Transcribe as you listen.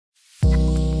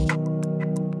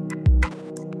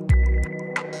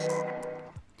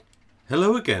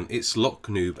Hello again, it's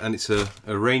Noob, and it's a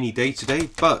rainy day today,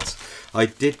 but I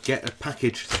did get a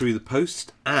package through the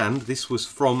post, and this was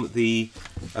from the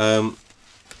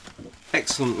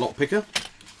excellent lockpicker,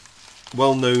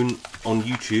 well known on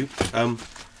YouTube,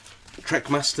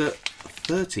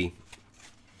 Treckmaster30.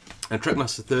 And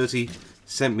Treckmaster30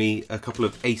 sent me a couple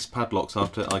of Ace padlocks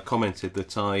after I commented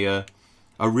that I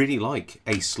really like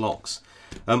Ace locks.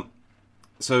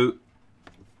 So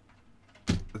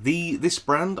this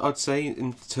brand, I'd say,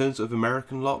 in terms of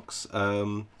American locks,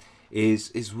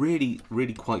 is really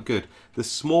quite good. The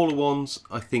smaller ones,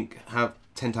 I think,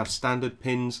 tend to have standard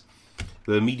pins.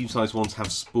 The medium-sized ones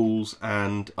have spools,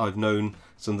 and I've known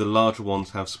some of the larger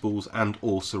ones have spools and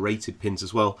or serrated pins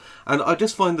as well. And I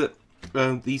just find that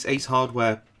these Ace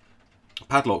Hardware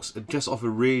padlocks just offer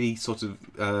really sort of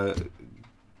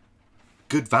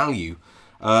good value.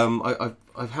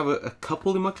 I have a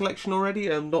couple in my collection already,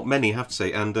 not many I have to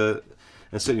say, and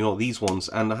certainly not these ones,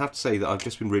 and I have to say that I've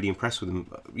just been really impressed with them,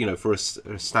 you know, for a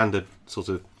standard sort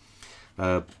of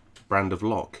brand of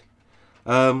lock.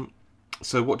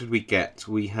 So what did we get?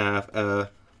 We have a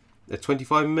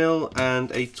 25mm and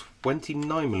a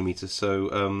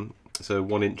 29mm, so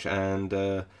 1 inch and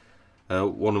 1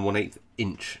 1/8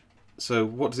 inch. So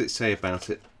what does it say about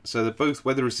it? So they're both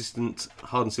weather resistant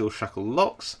hardened steel shackle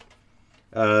locks.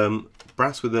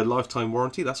 Brass with a lifetime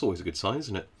warranty, that's always a good sign,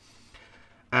 isn't it?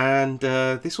 And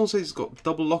this one says it's got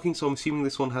double locking, so I'm assuming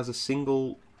this one has a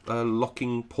single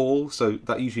locking pawl, so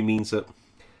that usually means that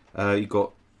you've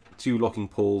got 2 locking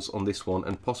pawls on this one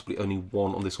and possibly only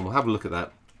 1 on this one. We'll have a look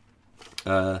at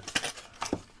that.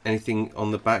 Anything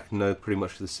on the back? No, pretty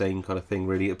much the same kind of thing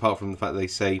really, apart from the fact that they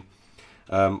say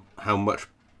how much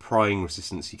prying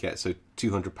resistance you get, so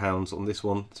 £200 on this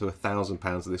one, so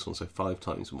 £1,000 on this one, so 5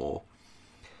 times more.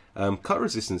 Cut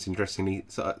resistance, interestingly,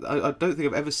 so I don't think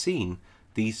I've ever seen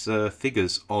these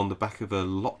figures on the back of a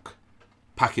lock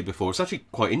packet before. It's actually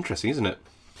quite interesting, isn't it?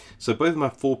 So both of them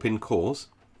have 4-pin cores,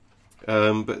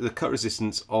 but the cut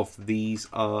resistance of these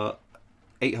are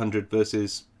 800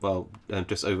 versus, well,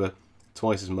 just over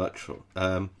twice as much,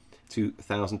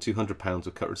 £2,200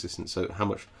 of cut resistance. So how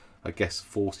much, I guess,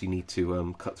 force you need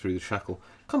to cut through the shackle.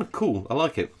 Kind of cool, I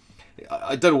like it.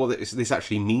 I don't know what this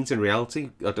actually means in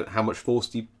reality. I don't know how much force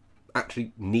do you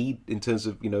actually need in terms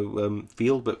of, you know,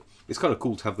 feel, but it's kind of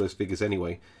cool to have those figures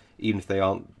anyway, even if they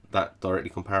aren't that directly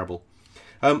comparable.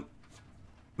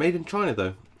 Made in China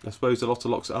though, I suppose a lot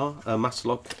of locks are. Master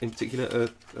Lock in particular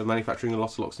are manufacturing a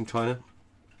lot of locks in China.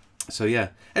 So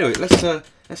yeah. Anyway, let's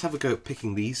have a go at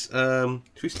picking these.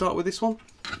 Should we start with this one?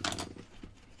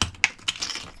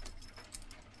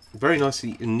 Very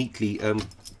nicely and neatly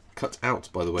cut out,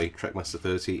 by the way,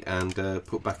 Treckmaster30, and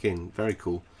put back in. Very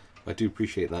cool. I do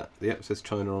appreciate that. Yep, it says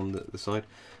China on the side.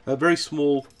 Very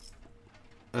small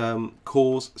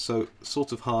cores, so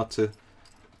sort of hard to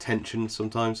tension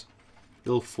sometimes.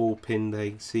 Little 4-pin there,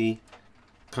 you can see.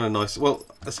 Kind of nice. Well,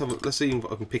 let's see if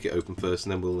I can pick it open first,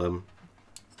 and then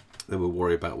we'll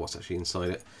worry about what's actually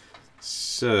inside it.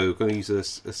 So, going to use a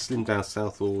slim down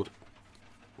southward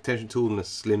tension tool and a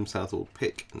slim southward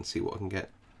pick, and see what I can get.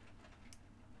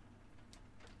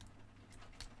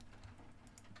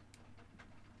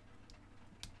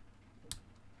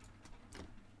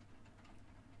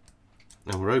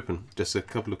 And we're open. Just a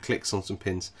couple of clicks on some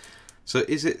pins. So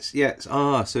is it? Yeah.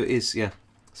 So it is. Yeah.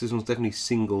 So this one's definitely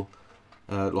single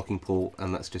locking pawl,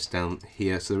 and that's just down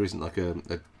here. So there isn't like a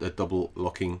double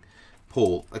locking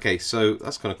pawl. Okay. So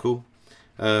that's kind of cool.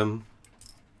 Let's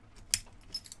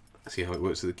see how it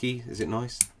works with the key. Is it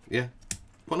nice? Yeah.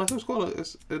 Quite nice. It's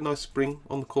quite a nice spring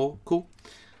on the core. Cool.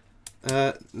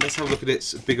 Let's have a look at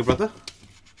its bigger brother.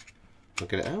 I'll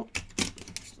get it out.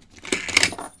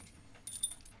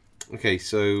 Okay,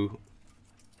 so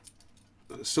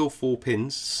still 4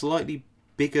 pins, slightly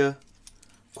bigger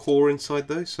core inside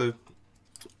though, so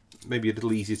maybe a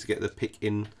little easier to get the pick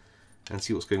in and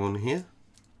see what's going on here.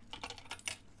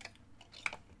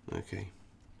 Okay.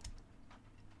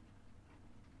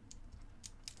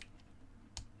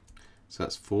 So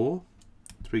that's 4,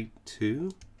 3,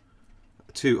 2,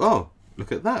 2. Oh,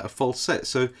 look at that, a false set.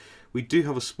 So we do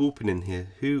have a spool pin in here.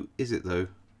 Who is it though?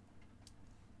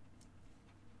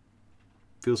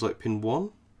 Feels like pin 1.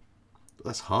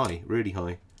 That's high, really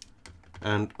high.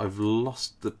 And I've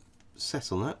lost the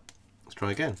set on that. Let's try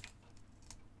again.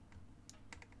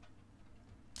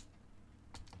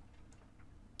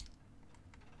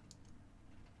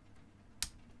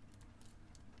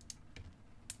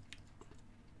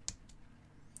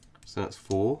 So that's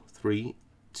 4, 3,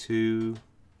 2,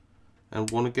 and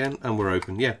 1 again, and we're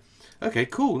open. Yeah. Okay,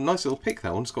 cool. Nice little pick,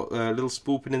 that one. It's got a little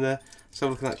spool pin in there. Let's have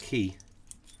a look at that key.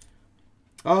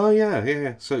 Oh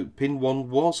yeah. So pin 1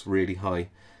 was really high,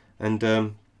 and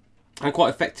quite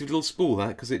effective little spool that,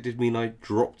 because it did mean I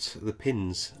dropped the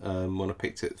pins when I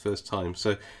picked it the first time.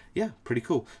 So yeah, pretty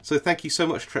cool. So thank you so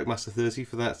much, Treckmaster30,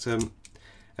 for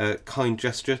that kind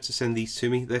gesture to send these to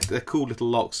me. They're cool little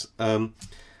locks.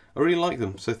 I really like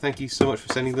them, so thank you so much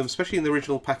for sending them, especially in the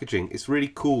original packaging. It's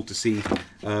really cool to see,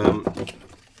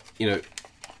 you know,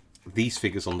 these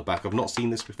figures on the back. I've not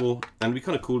seen this before, and it'd be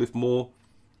kind of cool if more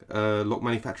lock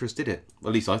manufacturers did it.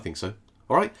 At least I think so.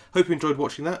 Alright, hope you enjoyed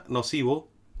watching that, and I'll see you all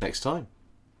next time.